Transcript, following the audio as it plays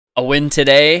a win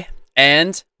today,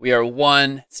 and we are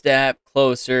one step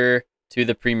closer to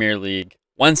the Premier League.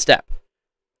 One step.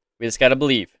 We just got to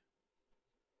believe.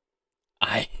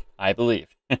 I believe.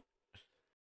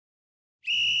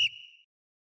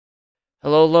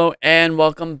 Hello, and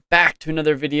welcome back to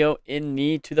another video in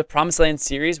the To the Promised Land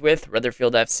series with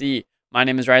Rutherfield FC. My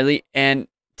name is Riley, and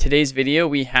today's video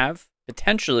we have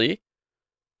potentially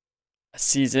a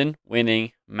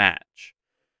season-winning match.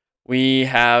 We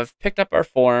have picked up our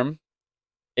form,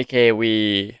 aka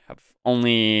we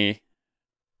only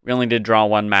did draw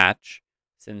one match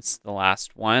since the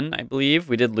last one, I believe.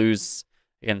 We did lose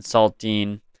against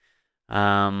Saltine.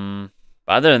 But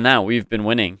other than that, we've been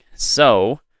winning.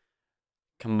 So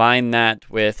combine that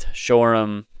with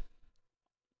Shoreham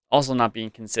also not being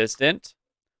consistent.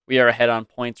 We are ahead on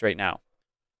points right now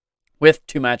with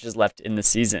 2 matches left in the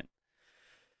season.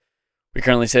 We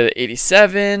currently sit at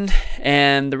 87,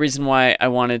 and the reason why I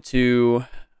wanted to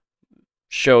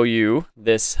show you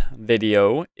this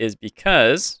video is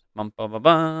because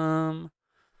Pegum.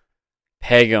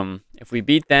 If we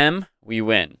beat them, we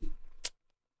win.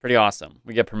 Pretty awesome.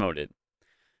 We get promoted.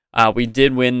 We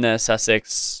did win the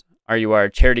Sussex RUR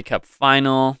Charity Cup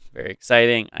final. Very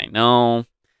exciting, I know.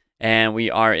 And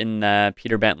we are in the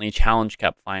Peter Bentley Challenge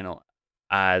Cup final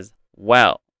as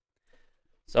well.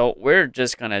 So we're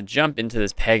just going to jump into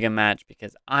this Pegum match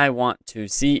because I want to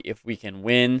see if we can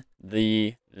win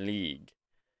the league.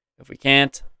 If we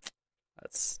can't,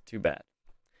 that's too bad.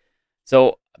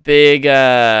 So big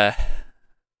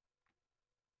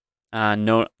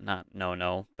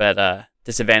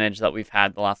disadvantage that we've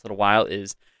had the last little while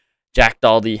is Jack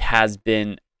Daldy has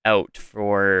been out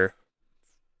for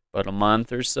about a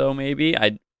month or so, maybe.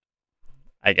 I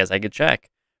guess I could check.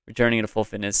 Returning to full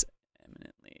fitness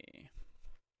imminently.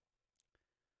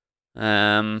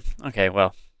 Okay,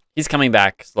 well, he's coming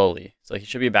back slowly, so he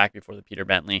should be back before the Peter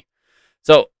Bentley.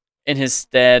 So in his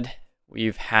stead,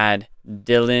 we've had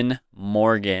Dylan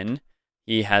Morgan.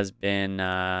 He has been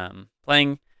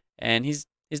playing, and he's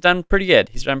done pretty good.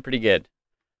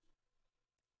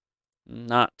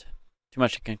 Not too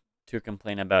much to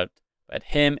complain about. But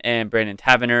him and Brandon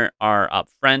Taverner are up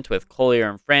front with Collier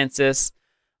and Francis.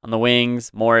 On the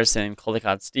wings, Morris and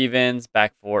Collicott-Stevens.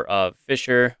 Back four of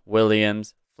Fisher,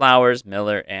 Williams, Flowers,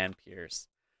 Miller, and Pierce.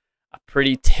 A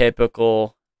pretty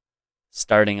typical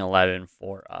starting 11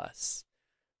 for us.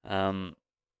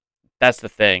 That's the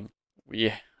thing.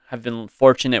 We have been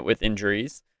fortunate with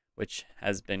injuries, which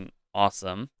has been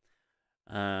awesome.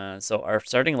 So our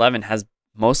starting 11 has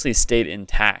mostly stayed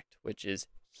intact, which is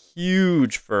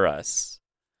huge for us.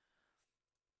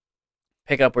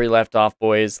 Pick up where you left off,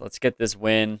 boys. Let's get this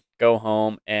win, go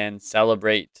home, and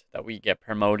celebrate that we get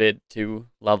promoted to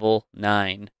level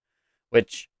 9,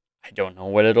 which I don't know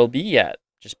what it'll be yet,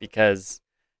 just because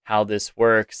how this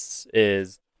works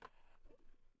is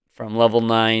from level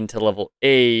 9 to level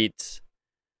 8.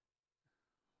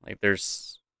 Like,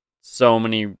 there's so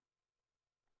many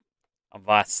of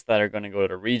us that are going to go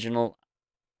to regional.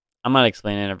 I'm not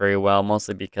explaining it very well,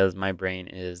 mostly because my brain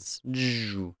is...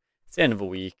 It's the end of a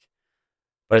week.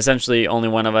 But essentially, only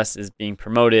one of us is being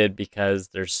promoted because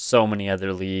there's so many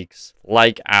other leagues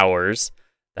like ours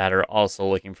that are also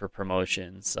looking for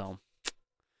promotion. So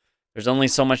there's only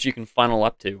so much you can funnel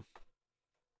up to.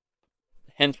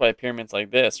 Hence why pyramids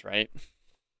like this, right?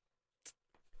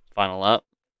 Funnel up.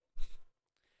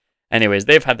 Anyways,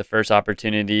 they've had the first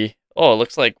opportunity. Oh, it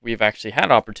looks like we've actually had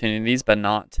opportunities, but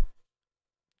not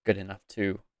good enough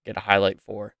to get a highlight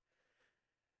for.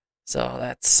 So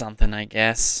that's something, I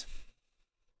guess.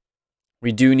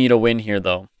 We do need a win here,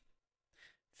 though.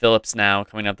 Phillips now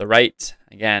coming up the right.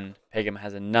 Again, Pegum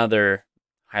has another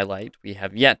highlight. We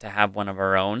have yet to have one of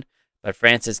our own. But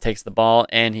Francis takes the ball,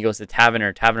 and he goes to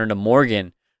Taverner. Taverner to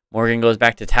Morgan. Morgan goes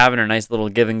back to Taverner. Nice little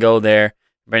give and go there.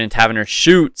 Brendan Taverner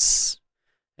shoots,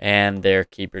 and their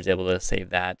keeper's able to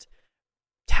save that.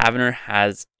 Taverner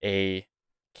has a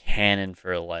cannon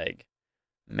for a leg.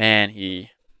 Man,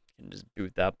 he can just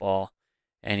boot that ball,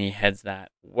 and he heads that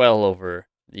well over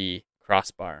the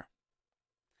crossbar.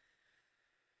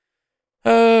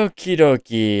 Okie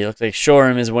dokie. Looks like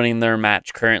Shoreham is winning their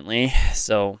match currently,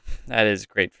 so that is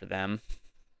great for them.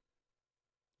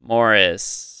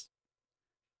 Morris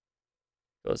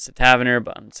goes to Taverner,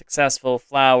 but unsuccessful.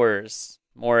 Flowers.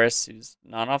 Morris, who's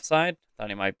not offside. Thought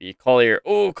he might be. Collier.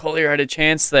 Oh, Collier had a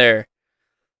chance there.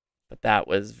 But that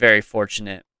was very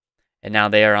fortunate. And now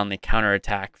they are on the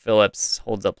counterattack. Phillips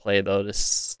holds up play, though, to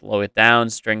slow it down.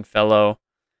 Stringfellow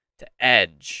to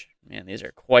Edge. Man, these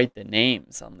are quite the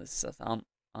names on this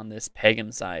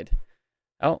Pegum side.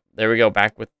 Oh, there we go.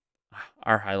 Back with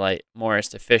our highlight. Morris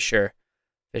to Fisher.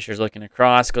 Fisher's looking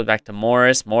across, goes back to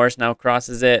Morris. Morris now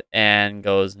crosses it and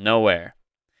goes nowhere.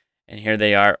 And here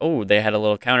they are. Oh, they had a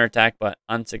little counterattack, but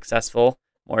unsuccessful.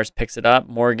 Morris picks it up.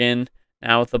 Morgan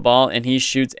now with the ball, and he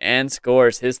shoots and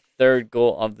scores his 3rd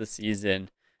goal of the season.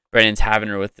 Brendan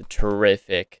Taverner with the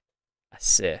terrific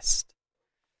assist.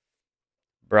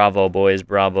 Bravo, boys.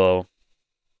 Bravo.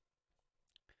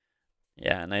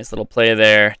 Yeah, nice little play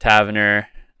there. Taverner,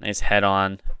 nice head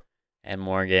on. And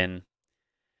Morgan,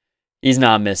 he's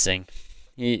not missing.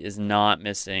 He is not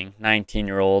missing.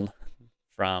 19-year-old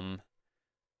from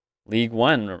League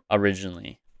One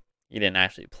originally. He didn't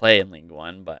actually play in League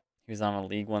One, but he was on a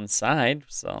League One side,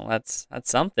 so that's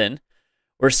something.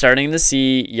 We're starting to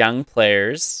see young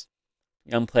players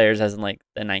as in like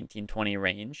the 19-20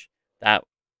 range, that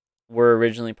were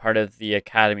originally part of the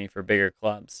academy for bigger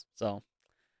clubs. So,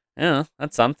 yeah,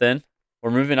 that's something.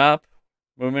 We're moving up,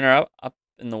 up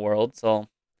in the world, so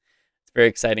it's very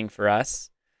exciting for us.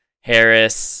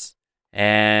 Harris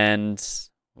and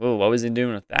ooh, what was he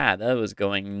doing with that? That was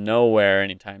going nowhere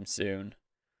anytime soon.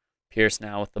 Pierce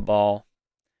now with the ball.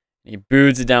 He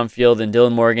boots it downfield, and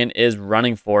Dylan Morgan is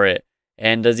running for it.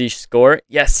 And does he score?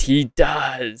 Yes, he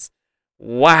does.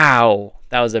 Wow.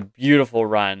 That was a beautiful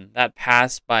run. That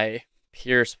pass by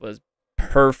Pierce was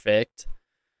perfect.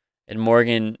 And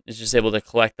Morgan is just able to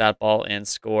collect that ball and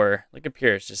score. Look at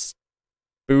Pierce, just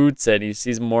boots it. He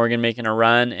sees Morgan making a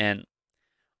run, and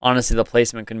honestly, the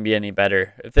placement couldn't be any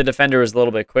better. If the defender was a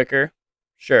little bit quicker,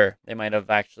 sure, they might have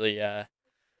actually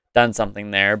done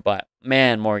something there. But,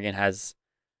 man, Morgan has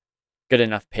good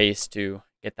enough pace to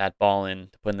get that ball in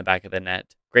to put in the back of the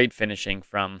net. Great finishing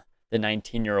from the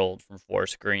 19-year-old from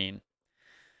Forest Green.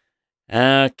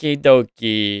 Okie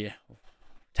dokie.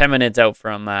 10 minutes out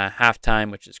from halftime,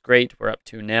 which is great. We're up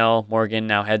 2-0. Morgan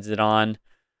now heads it on.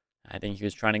 I think he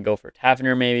was trying to go for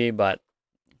Taverner maybe, but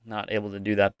not able to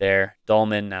do that there.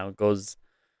 Dahlman now goes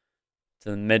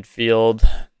to the midfield.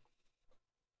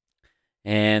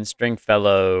 And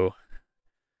Stringfellow.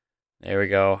 There we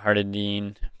go.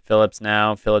 Hardedine. Phillips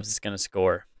now. Phillips is going to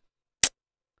score.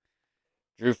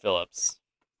 Drew Phillips.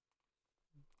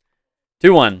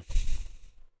 2-1.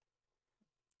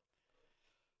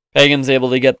 Pagan's able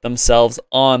to get themselves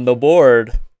on the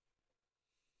board.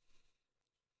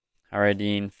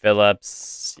 Hardedine,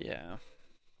 Phillips. Yeah.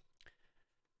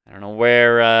 I don't know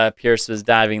where Pierce was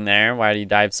diving there. Why did he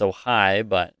dive so high?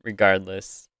 But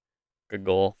regardless, good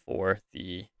goal for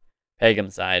the Pagum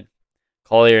side.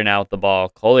 Collier now with the ball.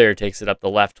 Collier takes it up the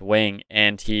left wing,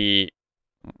 and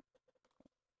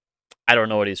I don't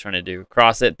know what he's trying to do.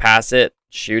 Cross it, pass it,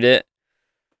 shoot it.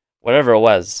 Whatever it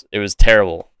was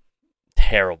terrible.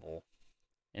 Terrible.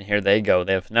 And here they go.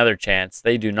 They have another chance.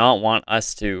 They do not want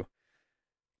us to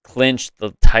clinch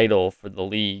the title for the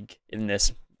league at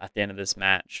the end of this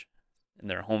match in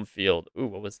their home field. Ooh,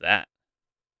 what was that?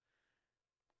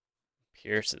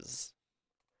 Pierce is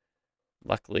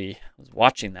luckily was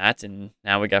watching that, and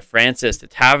now we got Francis to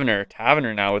Taverner.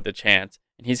 Taverner now with the chance,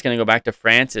 and he's going to go back to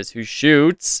Francis, who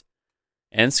shoots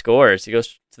and scores. He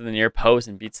goes to the near post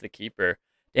and beats the keeper.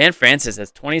 Dan Francis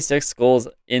has 26 goals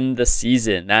in the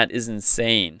season. That is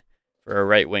insane for a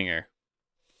right winger.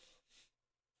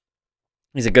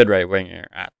 He's a good right winger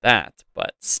at that,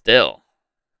 but still.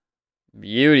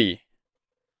 Beauty.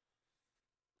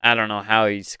 I don't know how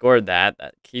he scored that.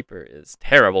 That keeper is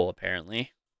terrible,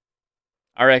 apparently.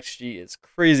 Our XG is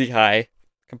crazy high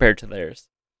compared to theirs.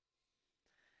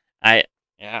 I'm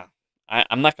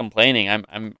not complaining.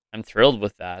 I'm thrilled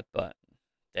with that, but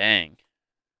dang.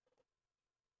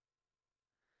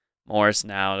 Morris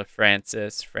now to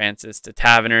Francis. Francis to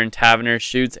Taverner, and Taverner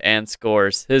shoots and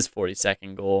scores his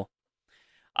 42nd goal.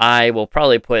 I will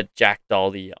probably put Jack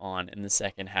Daldy on in the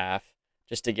second half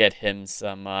just to get him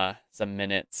some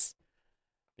minutes,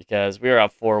 because we are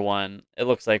up 4-1. It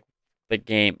looks like the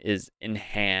game is in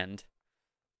hand.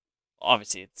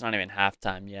 Obviously, it's not even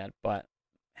halftime yet, but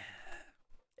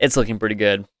it's looking pretty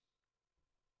good.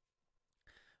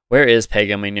 Where is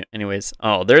Pegam anyways?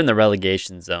 Oh, they're in the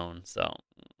relegation zone, so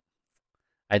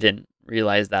I didn't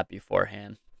realize that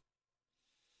beforehand.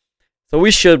 So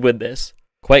we should win this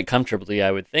quite comfortably,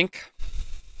 I would think.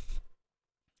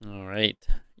 All right.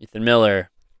 Ethan Miller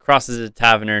crosses to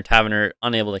Taverner. Taverner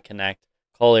unable to connect.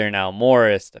 Collier now.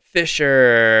 Morris to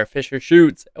Fisher. Fisher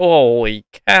shoots. Holy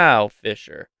cow,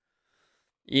 Fisher.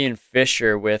 Ian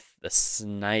Fisher with the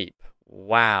snipe.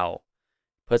 Wow.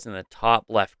 Puts in the top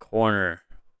left corner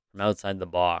from outside the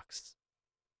box.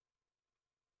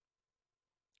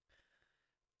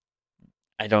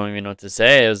 I don't even know what to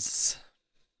say. It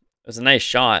was a nice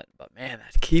shot, but man,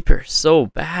 that keeper is so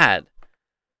bad.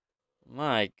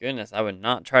 My goodness, I would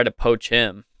not try to poach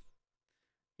him.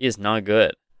 He is not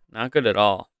good. Not good at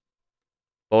all.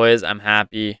 Boys, I'm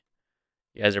happy.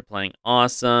 You guys are playing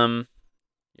awesome.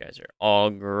 You guys are all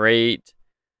great.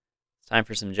 It's time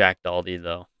for some Jack Daldy,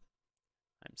 though.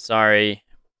 I'm sorry,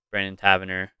 Brandon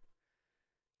Taverner.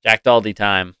 Jack Daldy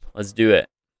time. Let's do it.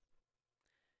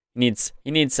 He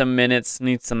needs some minutes,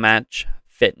 needs some match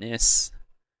fitness.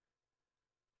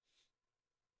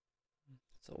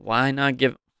 So why not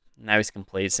give... Now he's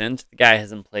complacent. The guy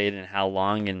hasn't played in how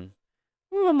long, and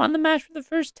ooh, I'm on the match for the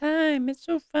first time. It's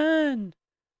so fun.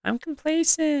 I'm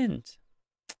complacent.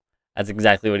 That's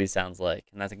exactly what he sounds like,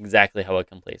 and that's exactly how a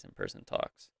complacent person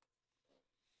talks.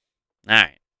 All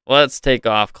right, let's take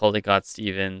off Caldecott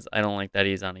Stevens. I don't like that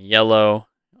he's on a yellow.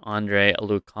 Andre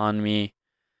Alukonmi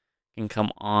can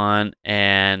come on,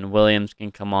 and Williams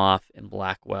can come off, and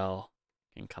Blackwell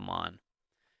can come on.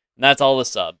 And that's all the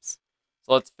subs.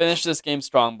 So let's finish this game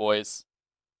strong, boys.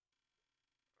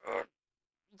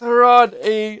 They're on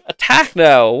a attack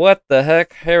now. What the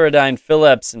heck? Herodine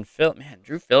Phillips and Man,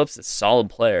 Drew Phillips is a solid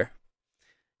player.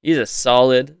 He's a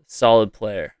solid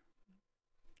player.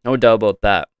 No doubt about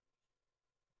that.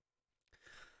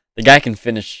 The guy can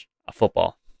finish a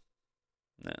football.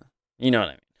 No, you know what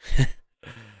I mean.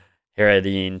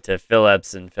 Herodine to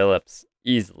Phillips, and Phillips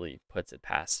easily puts it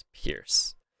past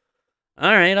Pierce.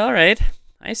 All right.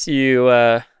 I see you.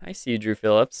 I see you, Drew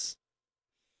Phillips.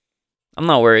 I'm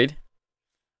not worried.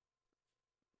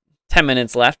 10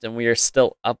 minutes left, and we are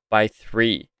still up by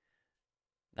 3.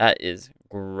 That is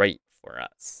great for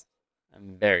us.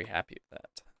 I'm very happy with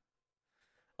that.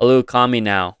 Alukami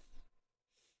now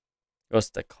goes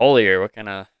to Collier. What kind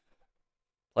of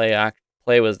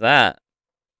play was that?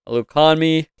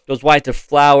 Alukami goes wide to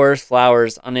Flowers.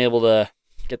 Flowers unable to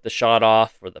get the shot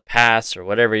off or the pass or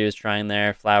whatever he was trying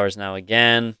there. Flowers now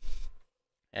again.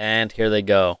 And here they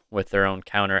go with their own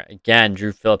counter. Again,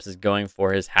 Drew Phillips is going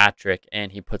for his hat trick,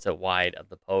 and he puts it wide of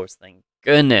the post. Thank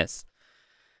goodness.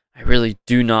 I really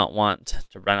do not want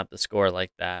to run up the score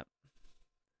like that.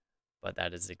 But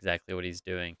that is exactly what he's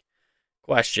doing.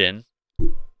 Question.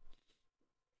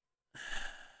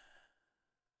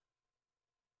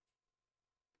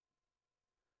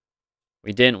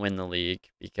 We didn't win the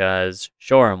league because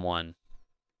Shoreham won.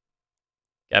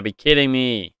 Gotta be kidding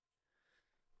me.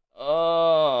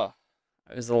 Oh,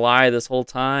 it was a lie this whole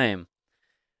time.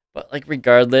 But, like,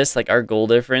 regardless, like, our goal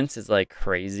difference is, like,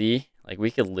 crazy. Like,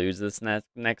 we could lose this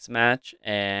next match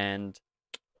and,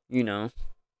 you know,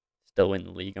 still win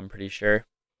the league, I'm pretty sure.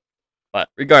 But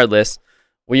regardless,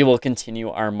 we will continue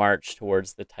our march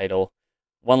towards the title.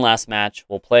 One last match.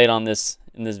 We'll play it on this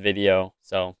in this video,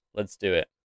 so let's do it.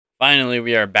 Finally,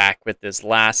 we are back with this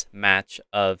last match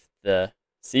of the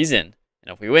season.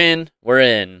 And if we win, we're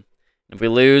in. If we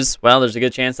lose, well, there's a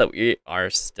good chance that we are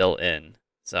still in.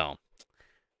 So,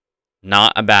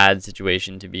 not a bad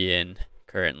situation to be in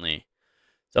currently.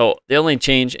 So, the only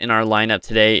change in our lineup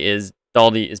today is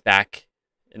Daldy is back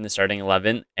in the starting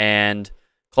 11, and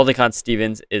Caldecott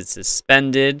Stevens is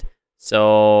suspended,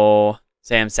 so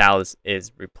Sam Salas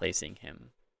is replacing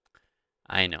him.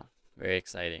 I know, very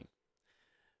exciting.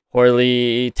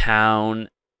 Horley Town,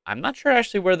 I'm not sure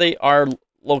actually where they are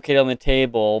located on the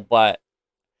table, but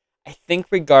I think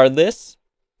regardless,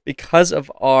 because of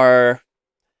our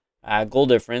goal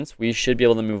difference, we should be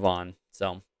able to move on.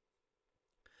 So,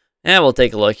 yeah, we'll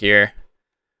take a look here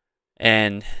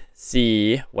and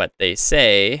see what they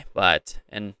say. But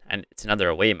and it's another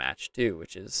away match too,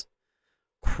 which is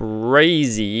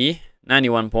crazy.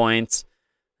 91 points.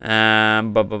 Where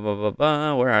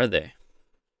are they?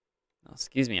 Oh,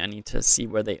 excuse me, I need to see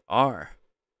where they are.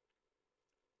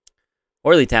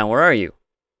 Horley Town, where are you?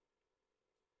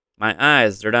 My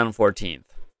eyes, they're down 14th.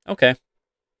 Okay.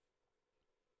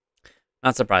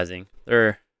 Not surprising.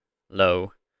 They're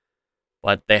low.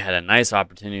 But they had a nice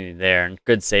opportunity there, and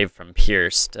good save from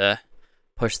Pierce to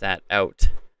push that out.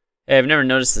 Hey, I've never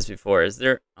noticed this before. Is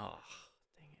there... Oh,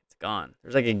 dang it, it's gone.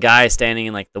 There's like a guy standing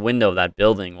in like the window of that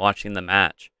building watching the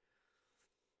match.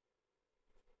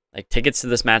 Like, tickets to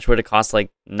this match would have cost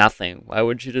like nothing. Why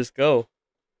would you just go?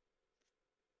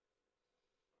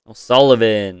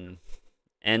 O'Sullivan.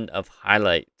 End of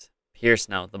highlight. Pierce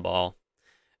now with the ball.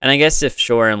 And I guess if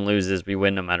Shoreham loses, we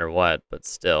win no matter what. But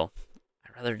still,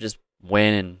 I'd rather just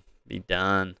win and be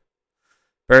done.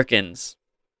 Perkins.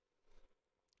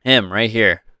 Him, right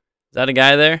here. Is that a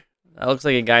guy there? That looks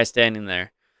like a guy standing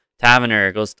there.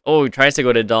 Taverner goes... Oh, he tries to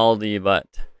go to Daldy, but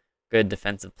good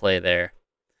defensive play there.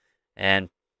 And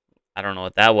I don't know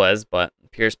what that was, but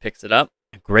Pierce picks it up.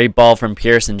 A great ball from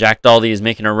Pierce, and Jack Daldy is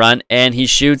making a run, and he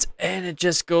shoots, and it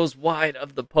just goes wide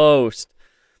of the post.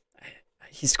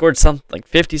 He scored like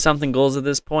 50-something goals at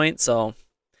this point, so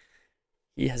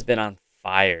he has been on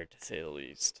fire, to say the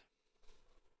least.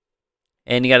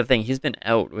 And you got to think, he's been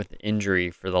out with injury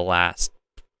for the last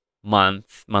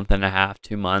month and a half,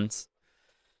 2 months.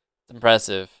 It's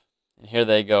impressive. And here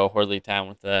they go, Horley Town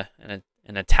with an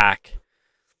attack.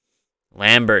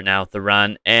 Lambert now with the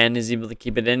run, and is he able to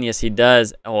keep it in? Yes, he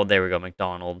does. Oh, there we go,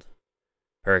 McDonald.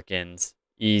 Perkins.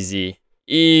 Easy.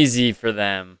 Easy for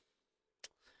them.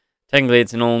 Technically,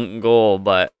 it's an own goal,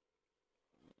 but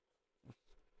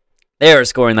they are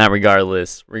scoring that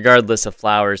regardless of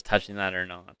Flowers touching that or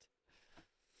not.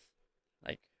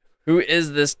 Like, who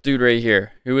is this dude right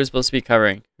here? Who is supposed to be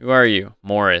covering? Who are you?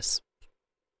 Morris.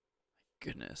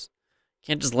 Goodness.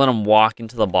 Can't just let him walk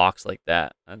into the box like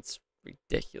that. That's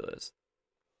ridiculous.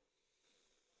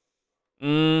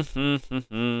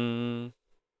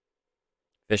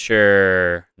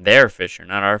 Fisher. Their Fisher,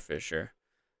 not our Fisher.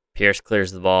 Pierce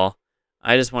clears the ball.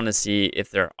 I just want to see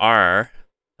if there are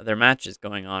other matches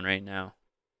going on right now.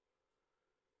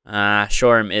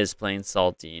 Shoreham is playing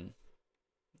Saltine.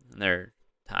 And they're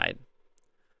tied.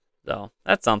 So,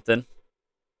 that's something.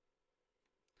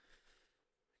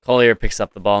 Collier picks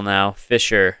up the ball now.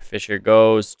 Fisher. Fisher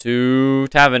goes to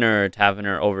Taverner.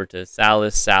 Taverner over to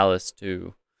Salas. Salas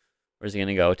to... Where's he going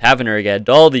to go? Taverner again.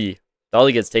 Daldy.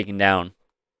 Daldy gets taken down.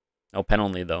 No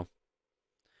penalty, though.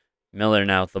 Miller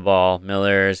now with the ball.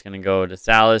 Miller is going to go to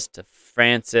Salas, to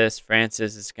Francis.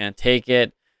 Francis is going to take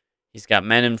it. He's got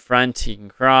men in front. He can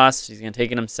cross. He's going to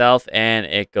take it himself, and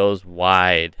it goes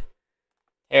wide.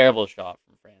 Terrible shot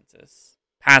from Francis.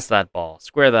 Pass that ball.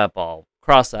 Square that ball.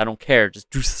 Cross it. I don't care.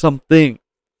 Just do something.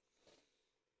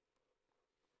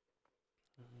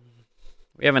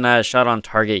 We haven't had a shot on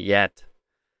target yet.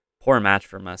 Poor match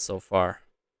from us so far.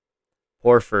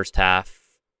 Poor first half.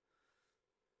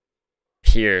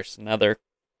 Pierce, another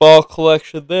ball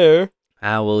collection there.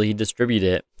 How will he distribute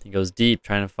it? He goes deep,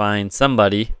 trying to find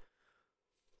somebody.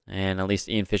 And at least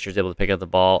Ian Fisher's able to pick up the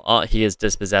ball. Oh, he is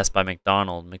dispossessed by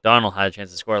McDonald. McDonald had a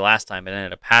chance to score last time, but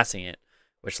ended up passing it,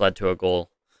 which led to a goal.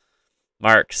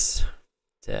 Marks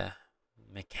to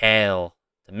McHale,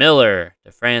 to Miller,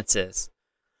 to Francis.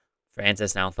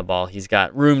 Francis now with the ball. He's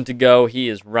got room to go. He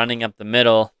is running up the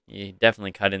middle. He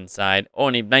definitely cut inside. Oh,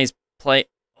 and a nice play.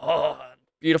 Oh,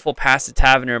 beautiful pass to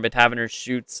Taverner, but Taverner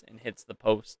shoots and hits the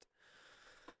post.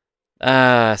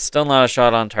 Still not a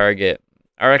shot on target.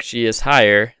 Our XG is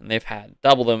higher, and they've had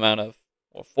double the amount of,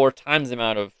 or 4 times the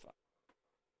amount of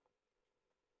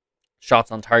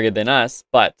shots on target than us,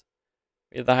 but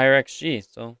we have the higher XG,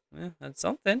 so that's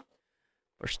something.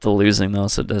 We're still losing, though,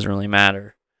 so it doesn't really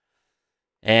matter.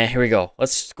 And here we go.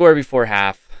 Let's score before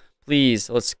half. Please,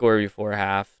 let's score before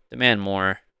half. Demand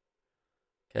more.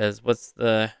 Because what's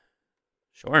the...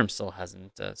 Shoreham still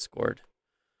hasn't scored.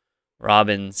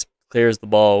 Robbins clears the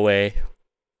ball away.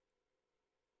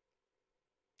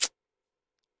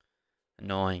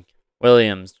 Annoying.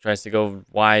 Williams tries to go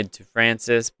wide to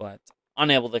Francis, but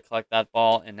unable to collect that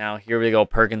ball. And now here we go.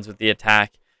 Perkins with the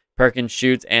attack. Perkins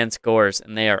shoots and scores,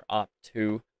 and they are up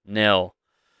 2-0.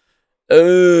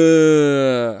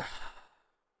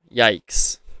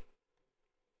 Yikes.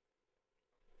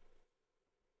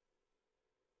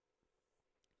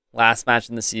 Last match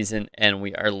in the season, and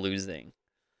we are losing.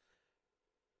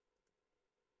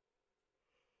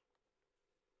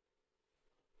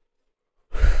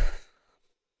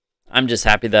 I'm just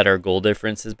happy that our goal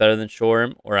difference is better than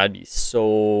Shoreham, or I'd be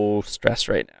so stressed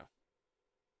right now.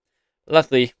 But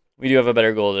luckily, we do have a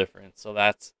better goal difference, so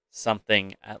that's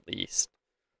something at least.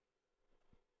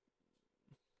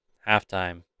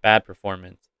 Halftime. Bad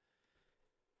performance.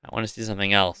 I want to see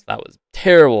something else. That was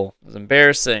terrible. It was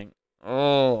embarrassing.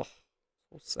 Oh,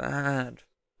 so sad.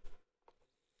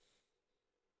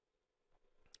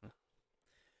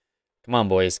 Come on,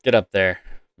 boys. Get up there.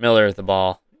 Miller with the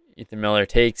ball. Ethan Miller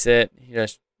takes it. He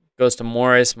just goes to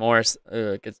Morris. Morris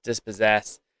gets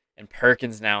dispossessed. And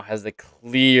Perkins now has the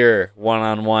clear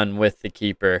one-on-one with the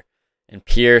keeper. And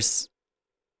Pierce.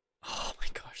 Oh, my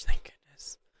gosh. Thank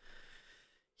goodness.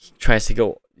 He tries to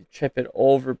go trip it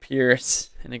over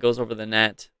Pierce. And it goes over the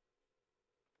net.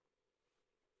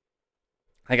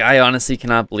 Like, I honestly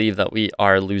cannot believe that we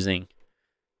are losing.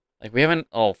 Like, we haven't...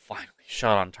 Oh, finally.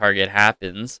 Shot on target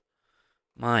happens.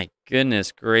 My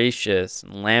goodness gracious.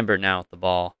 And Lambert now with the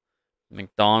ball.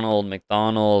 McDonald.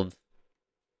 And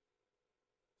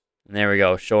there we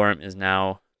go. Shoreham is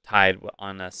now tied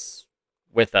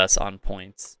with us on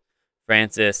points.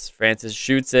 Francis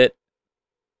shoots it.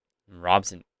 And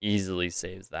Robson easily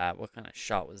saves that. What kind of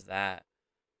shot was that?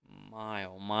 My,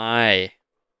 oh my.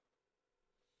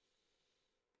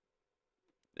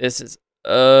 This is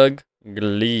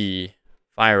ugly.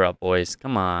 Fire up, boys.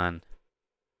 Come on.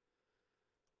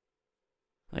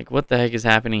 Like, what the heck is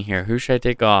happening here? Who should I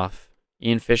take off?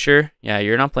 Ian Fisher, yeah,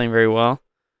 you're not playing very well.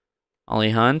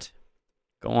 Ollie Hunt,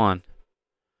 go on.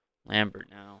 Lambert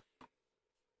now.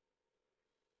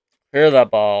 Hear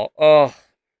that ball. Oh,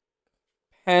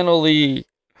 penalty.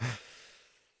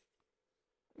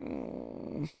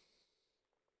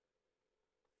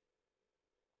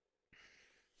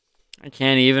 I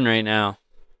can't even right now.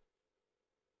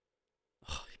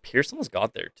 Oh, Pierce almost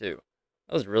got there too.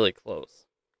 That was really close.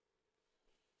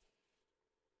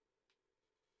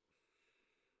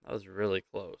 That was really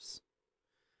close.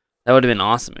 That would have been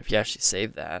awesome if you actually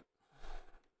saved that.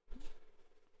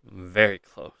 Very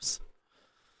close.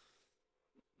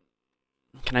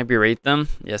 Can I berate them?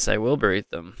 Yes, I will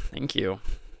berate them. Thank you.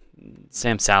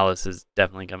 Sam Salas is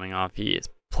definitely coming off. He has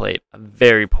played a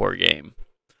very poor game.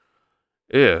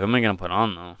 Ew, who am I going to put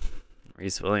on, though?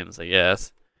 Reese Williams, I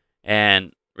guess.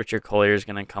 And Richard Collier is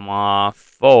going to come off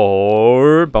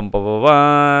for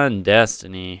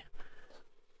Destiny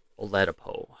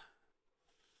Oledipo.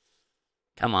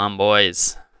 Come on,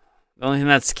 boys. The only thing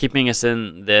that's keeping us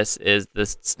in this is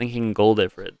this stinking goal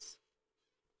difference.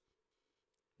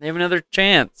 They have another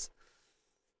chance.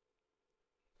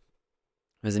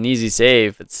 It was an easy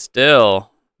save, but still.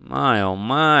 My, oh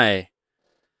my.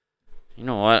 You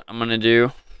know what I'm going to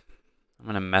do? I'm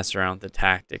going to mess around with the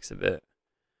tactics a bit.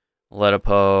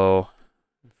 Oledipo,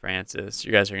 Francis,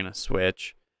 you guys are going to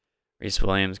switch. Reese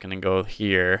Williams going to go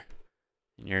here.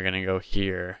 And you're going to go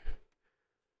here.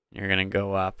 You're going to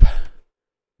go up.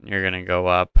 You're going to go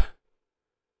up.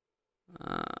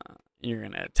 You're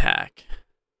going to attack.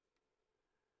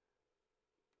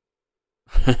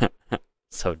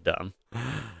 So dumb.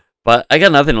 But I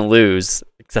got nothing to lose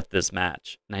except this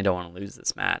match. And I don't want to lose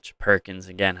this match. Perkins,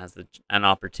 again, has an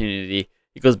opportunity.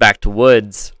 He goes back to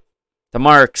Woods. To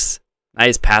Marks.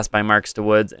 Nice pass by Marks to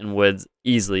Woods. And Woods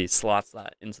easily slots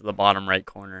that into the bottom right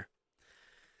corner.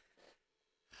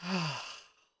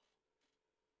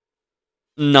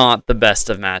 Not the best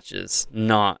of matches.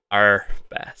 Not our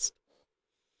best.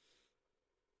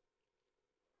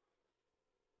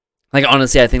 Like,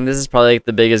 honestly, I think this is probably like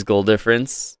the biggest goal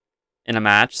difference in a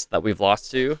match that we've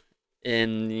lost to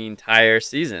in the entire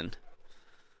season.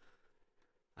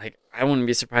 Like, I wouldn't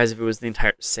be surprised if it was the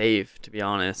entire save, to be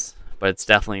honest. But it's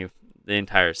definitely the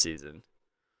entire season.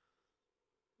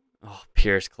 Oh,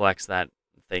 Pierce collects that.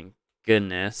 Thank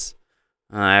goodness.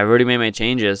 I've already made my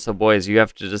changes, so boys, you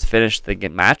have to just finish the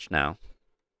match now.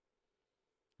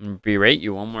 And berate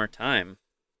you one more time.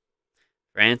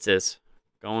 Francis,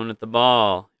 going with the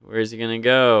ball. Where's he going to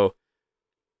go?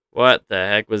 What the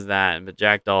heck was that? But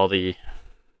Jack Daldy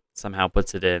somehow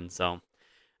puts it in, so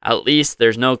at least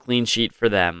there's no clean sheet for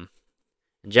them.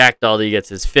 And Jack Daldy gets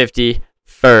his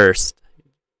 51st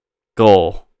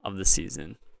goal of the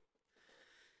season.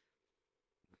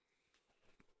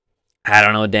 I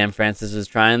don't know what Dan Francis was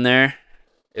trying there.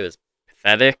 It was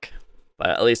pathetic,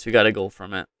 but at least we got a goal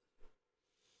from it.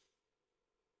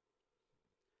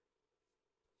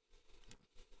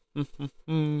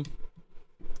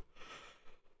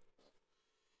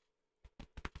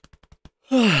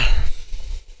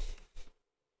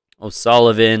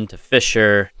 O'Sullivan to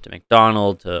Fisher to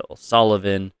McDonald to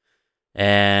O'Sullivan,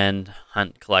 and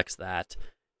Hunt collects that,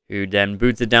 who then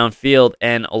boots it downfield,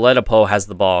 and Oledipo has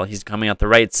the ball. He's coming out the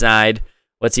right side.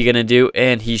 What's he going to do?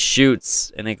 And he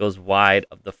shoots, and it goes wide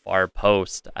of the far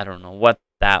post. I don't know what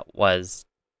that was,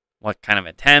 what kind of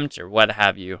attempt or what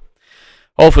have you.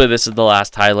 Hopefully this is the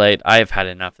last highlight. I've had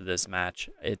enough of this match.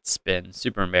 It's been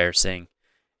super embarrassing,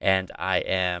 and I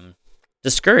am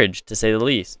discouraged, to say the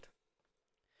least.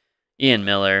 Ethan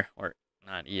Miller.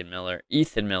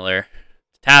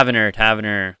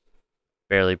 Taverner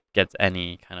barely gets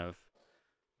any kind of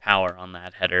power on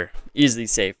that header. Easily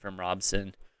saved from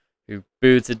Robson, who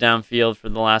boots it downfield for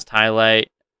the last highlight.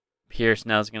 Pierce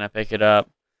now is going to pick it up.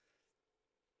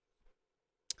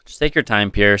 Just take your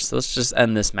time, Pierce. Let's just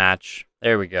end this match.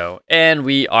 There we go. And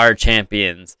we are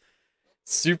champions.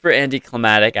 Super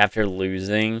anticlimactic after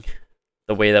losing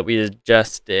the way that we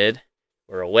just did.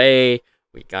 We're away.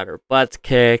 We got our butts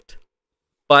kicked.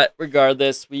 But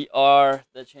regardless, we are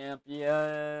the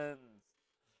champions.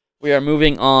 We are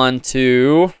moving on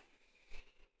to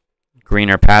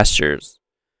greener pastures.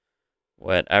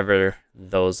 Whatever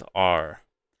those are.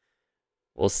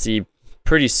 We'll see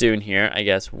pretty soon here, I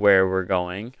guess, where we're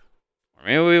going. Or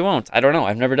maybe we won't. I don't know.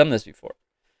 I've never done this before.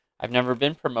 I've never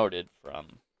been promoted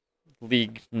from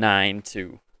League 9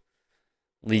 to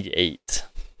League 8.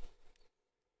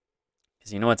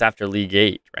 Because you know what's after League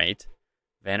 8, right?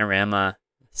 Vanarama,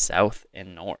 South,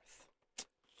 and North.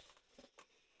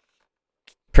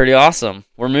 Pretty awesome.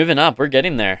 We're moving up. We're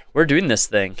getting there. We're doing this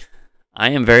thing.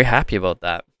 I am very happy about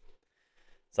that.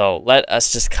 So let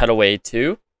us just cut away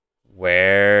to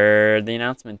where the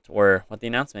announcement, or what the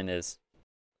announcement is.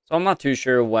 So I'm not too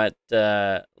sure what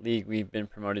league we've been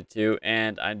promoted to,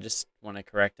 and I just want to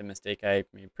correct a mistake I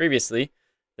made previously.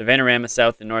 The Vanarama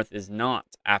South and North is not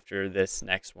after this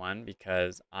next one,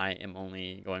 because I am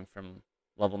only going from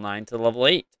level 9 to level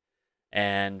 8.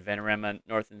 And Vanarama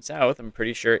North and South, I'm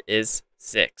pretty sure, is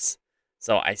 6.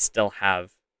 So I still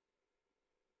have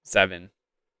 7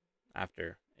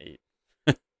 after 8.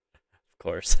 Of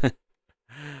course.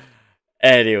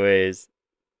 Anyways,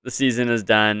 the season is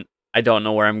done. I don't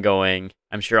know where I'm going.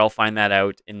 I'm sure I'll find that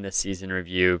out in the season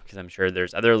review, because I'm sure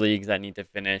there's other leagues that need to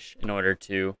finish in order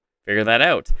to figure that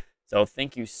out. So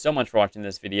thank you so much for watching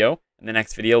this video. In the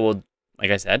next video, we'll, like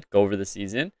I said, go over the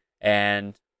season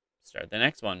and start the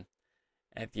next one.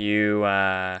 If you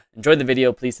enjoyed the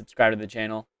video, please subscribe to the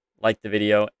channel, like the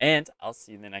video, and I'll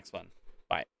see you in the next one.